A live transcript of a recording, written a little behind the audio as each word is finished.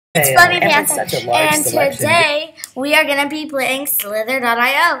It's Bunny Panther, and today we are going to be playing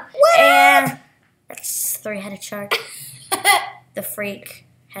Slither.io. And that's three-headed shark. The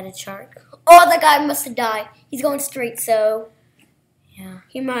freak-headed shark. Oh, the guy must have died. He's going straight, so yeah,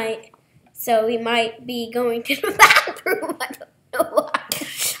 he might be going to the bathroom. I don't know why.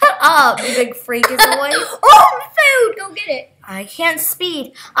 Shut up, you big freakazoid. Oh, food! Go get it. I can't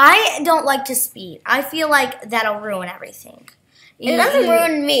speed. I don't like to speed. I feel like that'll ruin everything. It doesn't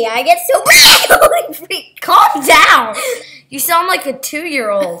ruin me. I get so holy freak. Calm down. You sound like a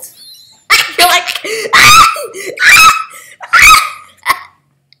 2-year-old. You're like.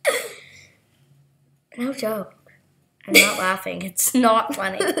 No joke. I'm not laughing. It's not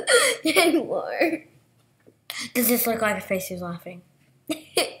funny anymore. Does this look like a face who's laughing?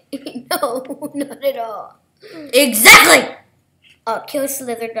 No, not at all. Exactly. Kill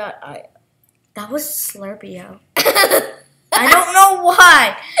Slither.io. That was Slurpio. I don't know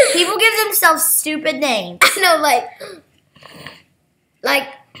why. People give themselves stupid names. No, like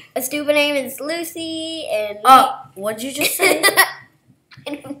a stupid name is Lucy and. What'd you just say?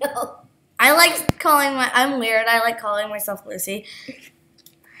 I don't know. I'm weird. I like calling myself Lucy.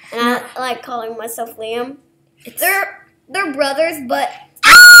 And I like calling myself Liam. They're brothers, but.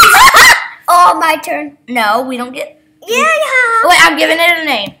 Oh, my turn. No, we don't get. Yeah. Wait, I'm giving it a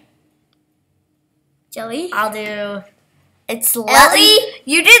name. Jelly. I'll do. It's Lelly.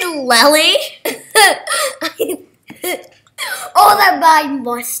 You did Lelly. Oh, that guy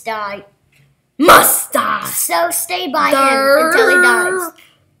must die. Must die. So stay by him until he dies.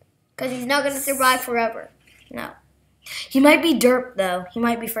 Because he's not going to survive forever. No. He might be derp, though. He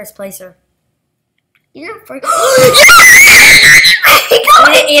might be first placer. You're not first.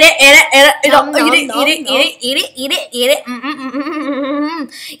 Eat it.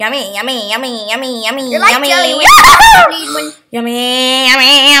 Yummy. You're like jelly. Yummy.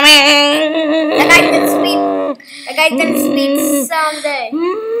 That guy can speed someday.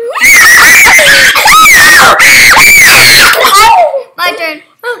 My turn.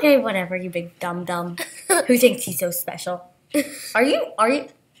 Okay, whatever, you big dum-dum. Who thinks he's so special? Are you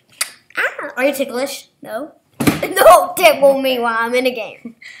ticklish? No. Don't tickle me while I'm in a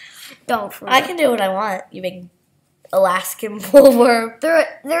game. Don't. I can do what I want, you big Alaskan bullworm.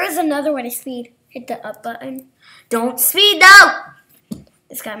 There is another way to speed. Hit the up button. Don't speed, though!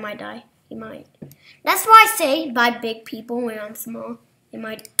 This guy might die. He might. That's why I say by big people when I'm small. He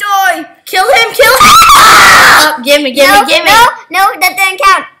might die. Kill him! Give me. No, that didn't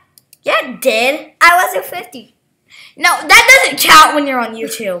count. Yeah, it did. I wasn't 50. No, that doesn't count when you're on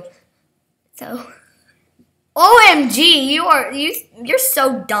YouTube. So. OMG, you're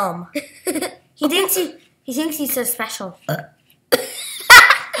so dumb. He thinks he's so special.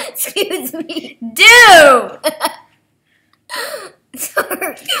 Excuse me. Dude!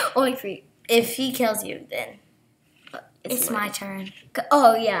 Sorry. Only 3. If he kills you, then it's my turn.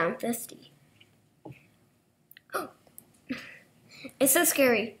 Oh, yeah, I'm 50. It's so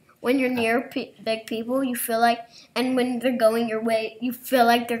scary. When you're near big people, you feel like, and when they're going your way, you feel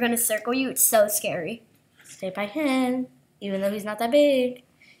like they're going to circle you. It's so scary. Stay by him, even though he's not that big.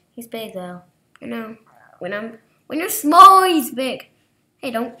 He's big, though. I know. When you're small, he's big.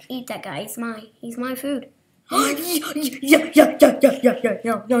 Hey, don't eat that guy. He's my food. No. It's a trap!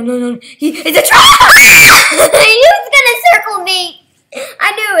 He was gonna circle me.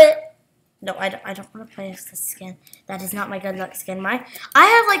 I knew it. No, I don't want to play as this skin. That is not my good luck skin. I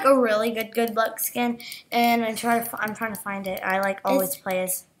have like a really good luck skin, and I'm trying to find it. I like always play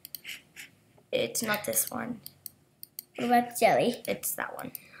as. It's not this one. What about jelly? It's that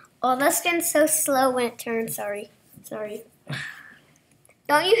one. Oh, that skin's so slow when it turns. Sorry.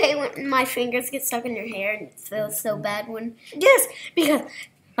 Don't you hate when my fingers get stuck in your hair and it feels so bad when... Yes, because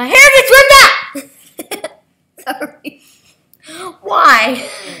my hair gets ripped out! Sorry. Why?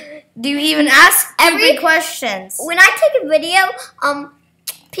 Do you even ask every questions? When I take a video,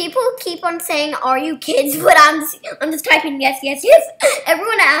 people keep on saying, "Are you kids?" But I'm just typing yes.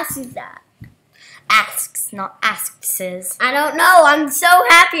 Everyone asks that. Asks, not asks. I don't know. I'm so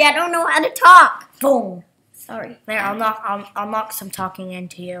happy. I don't know how to talk. Boom. Sorry. There, I'll knock some talking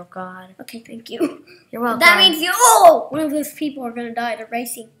into you. God. Okay, thank you. You're welcome. That means one of those people are gonna die. They're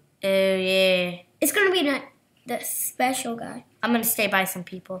racing. Oh yeah. It's gonna be the special guy. I'm gonna stay by some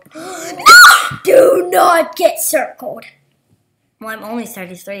people. Do not get circled. Well, I'm only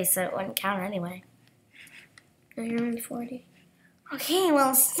 33, so it wouldn't count anyway. No, you're only 40. Okay,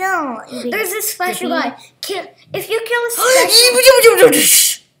 well, still. There's this special guy. If you kill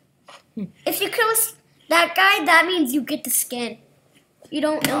that guy, that means you get the skin. You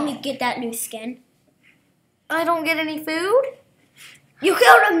don't only get that new skin. I don't get any food? You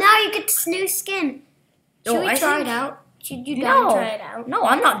killed him. Now you get this new skin. Should Oh, we I try think- it out? Should you No. try it out? No,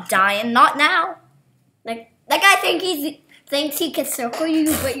 I'm not dying. Not now. Like that guy thinks he can circle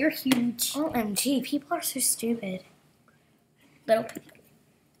you, but you're huge. OMG, people are so stupid. Little people.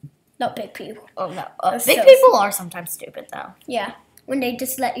 Not big people. Oh no, They're big so people are sometimes stupid though. Yeah. When they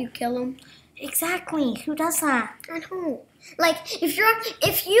just let you kill them. Exactly. Who does that? I know. Like if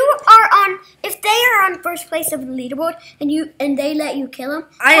they are on first place of the leaderboard and they let you kill them,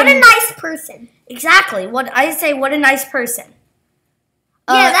 what a nice person. Exactly. What a nice person.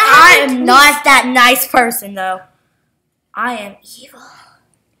 Yeah, I am not that nice person though. I am evil.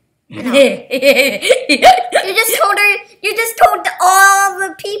 No. You just told all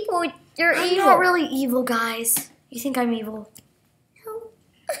the people you're I'm evil. not really evil, guys. You think I'm evil? No.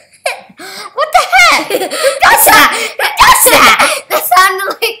 What the heck? Who does that? Who does that?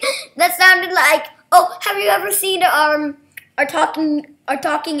 That sounded like. Oh, have you ever seen our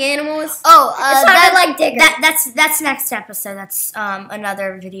talking animals? Oh, it sounded like Digger. That's next episode. That's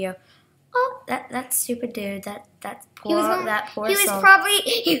another video. Oh, that stupid dude. That poor soul. That poor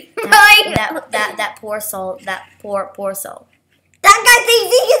soul. That poor soul. That guy thinks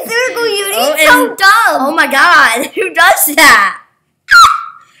he can circle you. And he's so dumb. Oh my God! Who does that?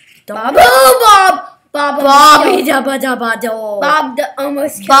 Bob. Bobby dabba dabba do. Bob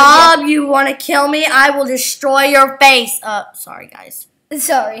almost killed Bob, you want to kill me? I will destroy your face. Sorry guys.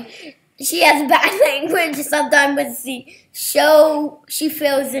 Sorry. She has bad language sometimes, but she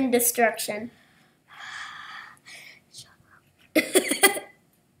feels in destruction.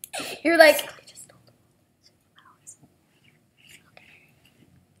 You're like,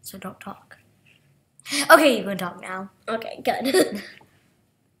 so don't talk. Okay, you can talk now. okay, good.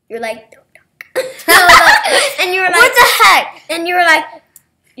 You're like, don't talk. And you were like, What the heck? And you were like,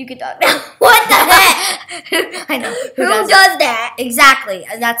 you can talk now. What the heck? I know. Who does that? Exactly.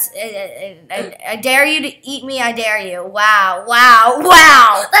 That's. I dare you to eat me. I dare you. Wow.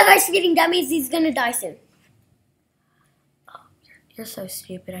 That guy's getting dummies. He's gonna die soon. You're so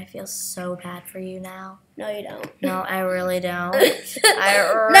stupid. I feel so bad for you now. No, you don't. No, I really don't. I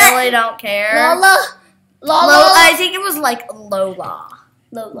really don't care. Lola. I think it was like Lola.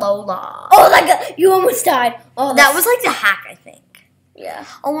 Oh my God! You almost died. Oh, that was like the hack, I think. Yeah.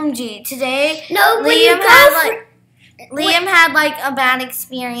 OMG! Today, No, Liam had like a bad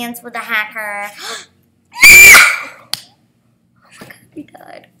experience with a hacker. Oh my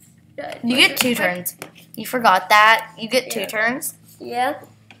God! He died. You get 2 turns. You forgot that. You get 2 turns. Yeah.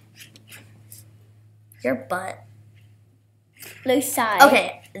 Your butt. Low side.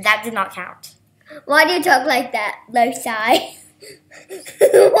 Okay, that did not count. Why do you talk like that? Low side.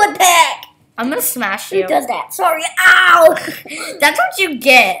 What the heck? I'm gonna smash you. Who does that? Sorry. Ow! That's what you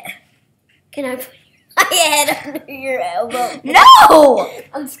get. Can I put my head under your elbow? No!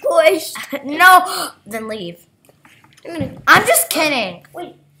 I'm squished. No! Then leave. I'm just kidding.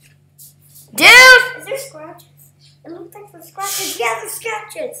 Wait. Dude! Is there scratches? It looks like some scratches. Yeah, there's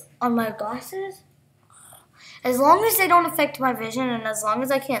scratches. On my glasses? As long as they don't affect my vision and as long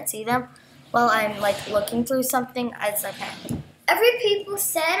as I can't see them while I'm like looking through something, it's okay. Every people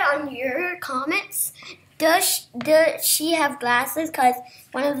said on your comments, does she have glasses? Because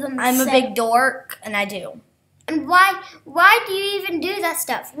one of them I'm said, a big dork, and I do. And why do you even do that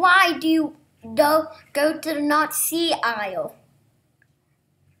stuff? Why do you go to the not see aisle?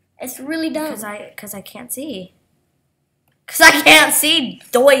 It's really dumb. Because I can't see. Because I can't see,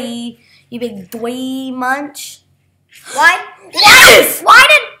 doy. You big doy munch. Why? Yes! Why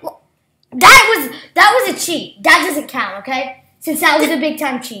did... That was a cheat. That doesn't count, okay? Since that was a big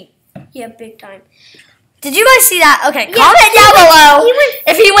time cheat. Yeah, big time. Did you guys see that? Okay, comment down below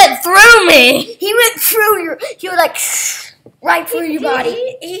if he went through me. He went through your... He was like... right through your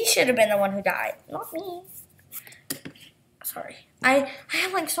body. He should have been the one who died. Not me. Sorry. I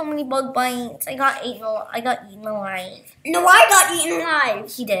have like so many bug bites. I got eaten alive. No, I got eaten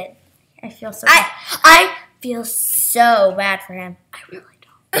alive. He did. I feel so bad. I feel so bad for him. I really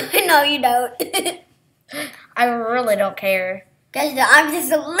don't. No, you don't. I really don't care. Guys, I'm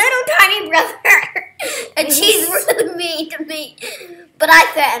just a little tiny brother. And she's really mean to me. But I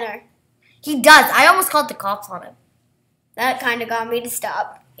fed her. He does. I almost called the cops on him. That kind of got me to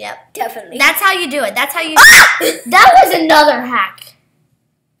stop. Yep. Definitely. That's how you do it. That's how you... That was another hack.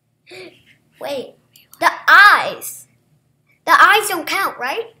 Wait. The eyes. The eyes don't count,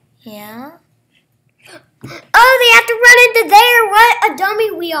 right? Yeah. Oh, they have to run into there. What a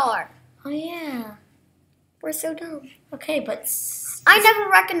dummy we are. Oh, yeah. We're so dumb. Okay, but... I never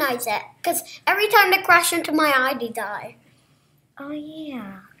recognized that. Because every time they crash into my eye, they die. Oh,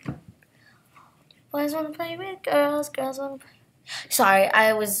 yeah. Boys want to play with girls, girls want to play... Sorry,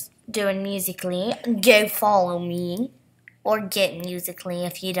 I was doing Musically. Go follow me. Or get Musically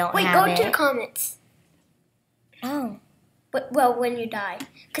if you don't have it. Wait, go to the comments. Oh. Well, when you die.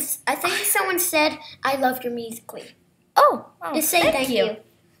 Because I think someone said, I love your Musically. Oh. Just say thank you.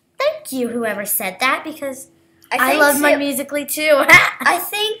 Thank you, whoever said that, because I love my Musically too. I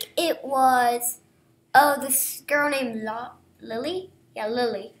think it was, this girl named Lily? Yeah,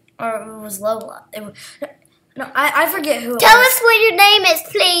 Lily. Or it was Lola. No, I forget who it Tell was. us what your name is,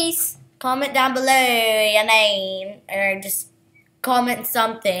 please. Comment down below your name, or just comment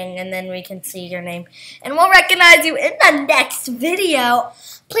something, and then we can see your name. And we'll recognize you in the next video.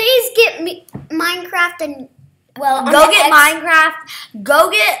 Please get me Minecraft and, go get Minecraft. Go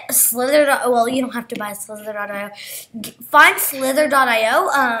get Slither. Well, you don't have to buy Slither.io. Find Slither.io.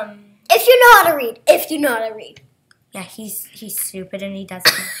 If you know how to read. If you know how to read. Yeah, he's stupid and he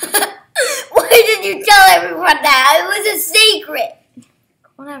doesn't. Why did you tell everyone that? It was a secret.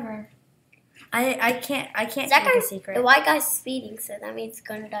 Whatever. I can't keep a secret. The white guy's speeding, so that means he's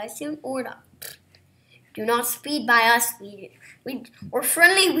gonna die soon or not. Do not speed by us. We're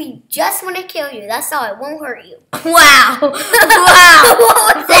friendly. We just want to kill you. That's all. It won't hurt you. Wow. Wow.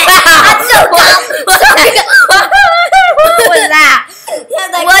 What was that? I'm so dumb. What was that?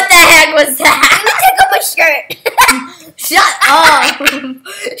 What the heck was that? Let me take off my shirt. Shut up.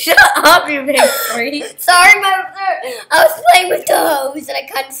 Shut up, you big freak. Sorry, I was playing with the hose and I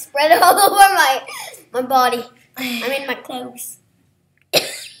kind of spread it all over my body. I mean my clothes.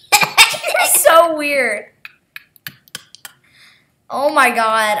 You're so weird. Oh my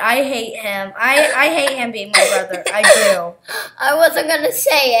god, I hate him. I hate him being my brother. I do. I wasn't going to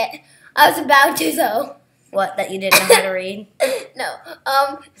say it. I was about to though. What, that you didn't know how to read? No,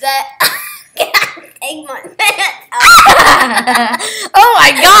 that... Take my pants. Oh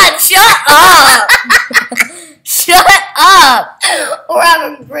my god, shut up! Shut up! We're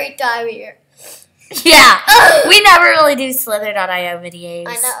having a great time here. Yeah, we never really do Slither.io videos.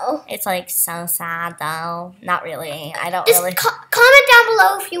 I know. It's like so sad though. Not really. I don't Just really. Comment down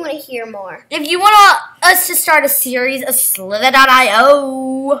below if you want to hear more. If you want us to start a series of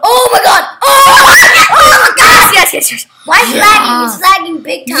Slither.io. Oh my god! Oh my god! Yes. Why is lagging? It's lagging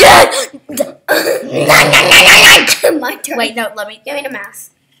big time. Yes. My turn. Wait, no, let me. Give me the mouse.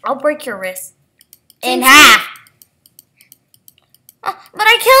 I'll break your wrist in half. Oh, but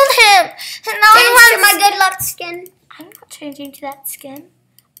I killed him. And now Change to my good luck skin. I'm not changing to that skin.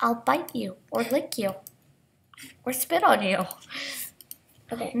 I'll bite you or lick you or spit on you.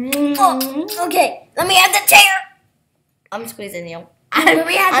 Okay. Oh, okay. Let me have the chair. I'm squeezing you.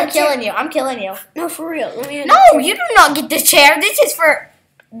 I'm killing you. I'm killing you. No, for real. Let me have No, you do not get the chair. This is for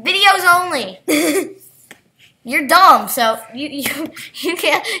videos only. You're dumb, so you can't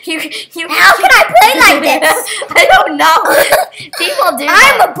How can I play like this? I don't know. People do.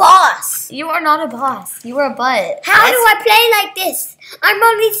 I'm a boss. You are not a boss. You are a butt. How do I play like this? I'm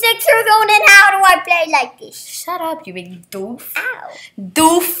only 6 years old, and how do I play like this? Shut up, you big doof. Ow.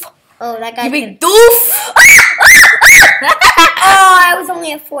 Doof. Oh, that guy. You big doof. Oh, I was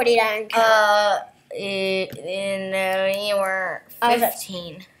only at 49. No, you were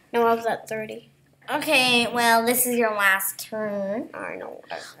 15. No, I was at 30. Okay, well, this is your last turn. I know.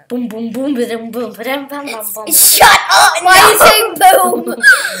 Boom, boom, boom, boom, boom, boom, boom, boom. Shut up! Why are you saying boom?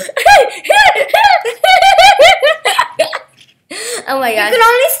 Oh my gosh. You can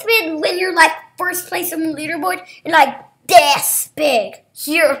only spin when you're like first place on the leaderboard. You're like this big.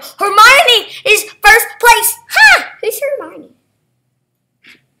 Here, Hermione is first place. Ha! Who's Hermione?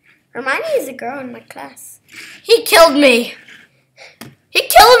 Hermione is a girl in my class. He killed me. He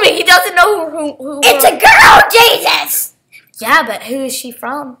killed me. He doesn't know who It's a girl, Jesus! Yeah, but who is she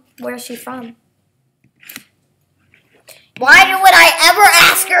from? Where is she from? Why would I ever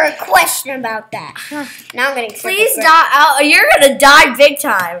ask her a question about that? Now I'm getting Please die. You're going to die big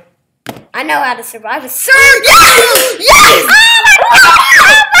time. I know how to survive. Yes! Yes! Oh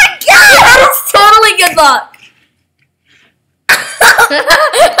my god! That is totally good luck.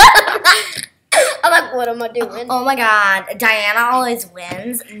 I'm like, what am I doing? Oh my god. Diana always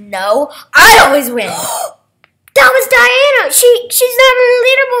wins. No, I always win. That was Diana. She's not on the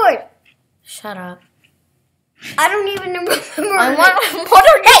leaderboard. Shut up. I don't even remember.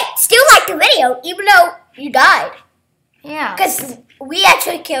 Hey, still like the video, even though you died. Yeah. Because we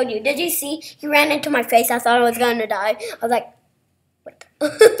actually killed you. Did you see? You ran into my face. I thought I was going to die. I was like, what?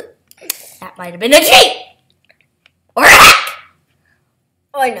 That might have been a cheat. Or a hack.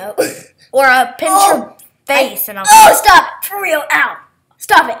 Oh, I know. Or a pinch your face. And I'll stop it. For real. Ow.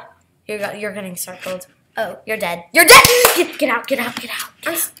 Stop it. You're getting circled. Oh. You're dead. You're dead. Get out.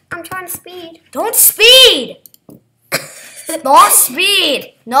 I'm trying to speed. Don't speed. More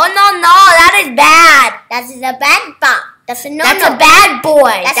speed. No, that is bad. That is a bad butt. That's a no-no. That's a bad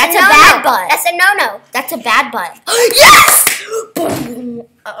boy. That's a bad butt. That's a no-no. That's a bad butt. Yes!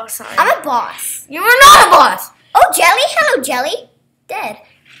 Oh, sorry. I'm a boss. You are not a boss. Oh, Jelly. Hello, Jelly. Dead.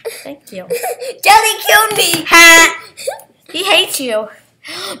 Thank you. Jelly killed me. He hates you.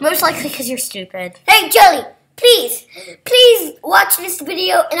 Most likely because you're stupid. Hey, Jelly. Please watch this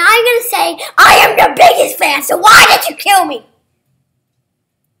video, and I'm going to say I am the biggest fan, so why did you kill me?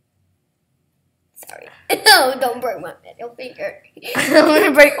 Sorry. No, don't break my middle finger. I'm going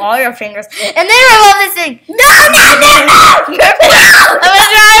to break all your fingers. And then remove this thing. No! Rip it off. I'm going to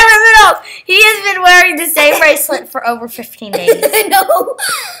try to rip it off. He has been wearing the same bracelet for over 15 days. No.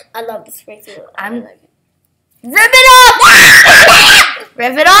 I love this bracelet. Rip it off!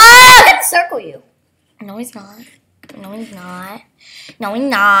 Rip it off! I'm going to circle you. No, he's not. No, he's not. No, he's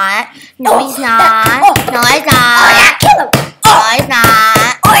not. No, he's not. No, he's not. Oh, yeah, kill him. No, he's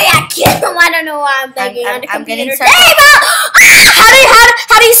not. Oh, yeah, kill him. I don't know why I'm begging on the I'm computer. getting circled.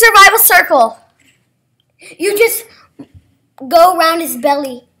 How do you survive a circle? You just go around his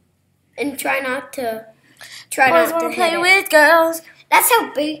belly and try not to Boys want to play with girls. That's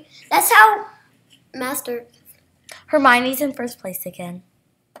how Master. Hermione's in first place again.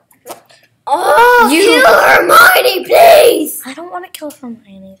 Oh, kill Hermione, please! I don't want to kill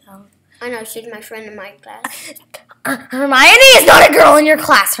Hermione, though. I know, she's my friend in my class. Hermione is not a girl in your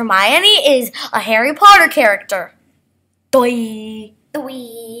class. Hermione is a Harry Potter character. Doi.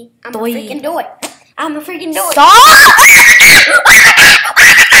 Doi. I'm a freaking doi. I'm a freaking doi. Stop!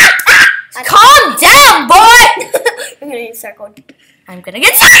 Calm down, boy! I'm gonna get circled. I'm gonna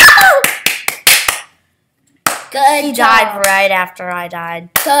get circled! Good He job. died right after I died.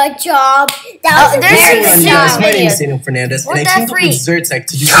 Good job. That was a very good job. My name is Daniel Fernandez, What and that I teamed up free? with Zyrtec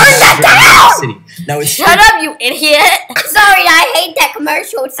to do Turn that City. Now it's Shut up, you idiot! Sorry, I hate that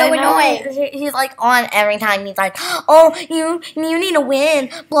commercial. It's so annoying. He's like on every time. He's like, oh, you need to win.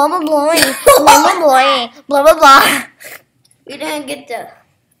 Blah, blah, blah. Blah, blah, blah. Blah, blah, blah. You didn't get the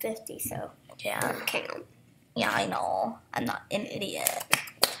 50, so Yeah. don't count. Yeah, I know. I'm not an idiot.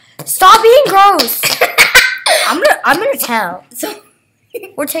 Stop being gross. I'm gonna tell. So,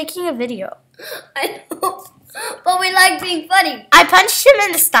 We're taking a video. I know. But we like being funny. I punched him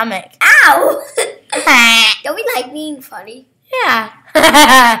in the stomach. Ow! Don't we like being funny? Yeah.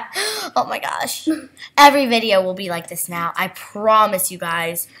 Oh my gosh. Every video will be like this now. I promise you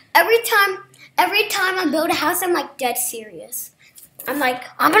guys. Every time I build a house, I'm like dead serious. I'm like,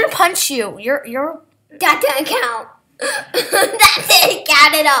 I'm gonna punch you. You're. that didn't count. That didn't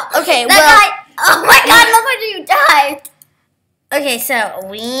count at all. Okay, Oh my god, look what you died. Okay, so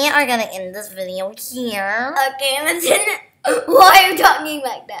we are gonna end this video here. Okay, let's end it. Why are you talking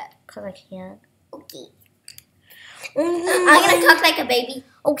like that? Cause I can't. Okay. I'm gonna talk like a baby.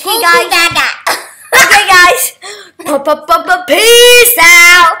 Okay, guys. Gaga. Okay, guys. Peace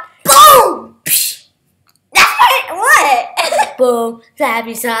out. Boom! That's what? Boom. Clap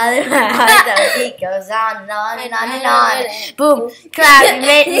your solid the beat goes on and on and on and on. Boom. Clap, you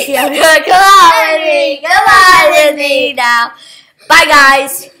make me feel good. Come on with me. Come on with me now. Bye,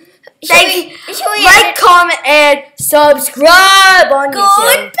 guys. Thank you. Like, comment, and subscribe on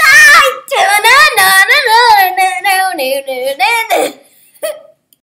YouTube. Goodbye.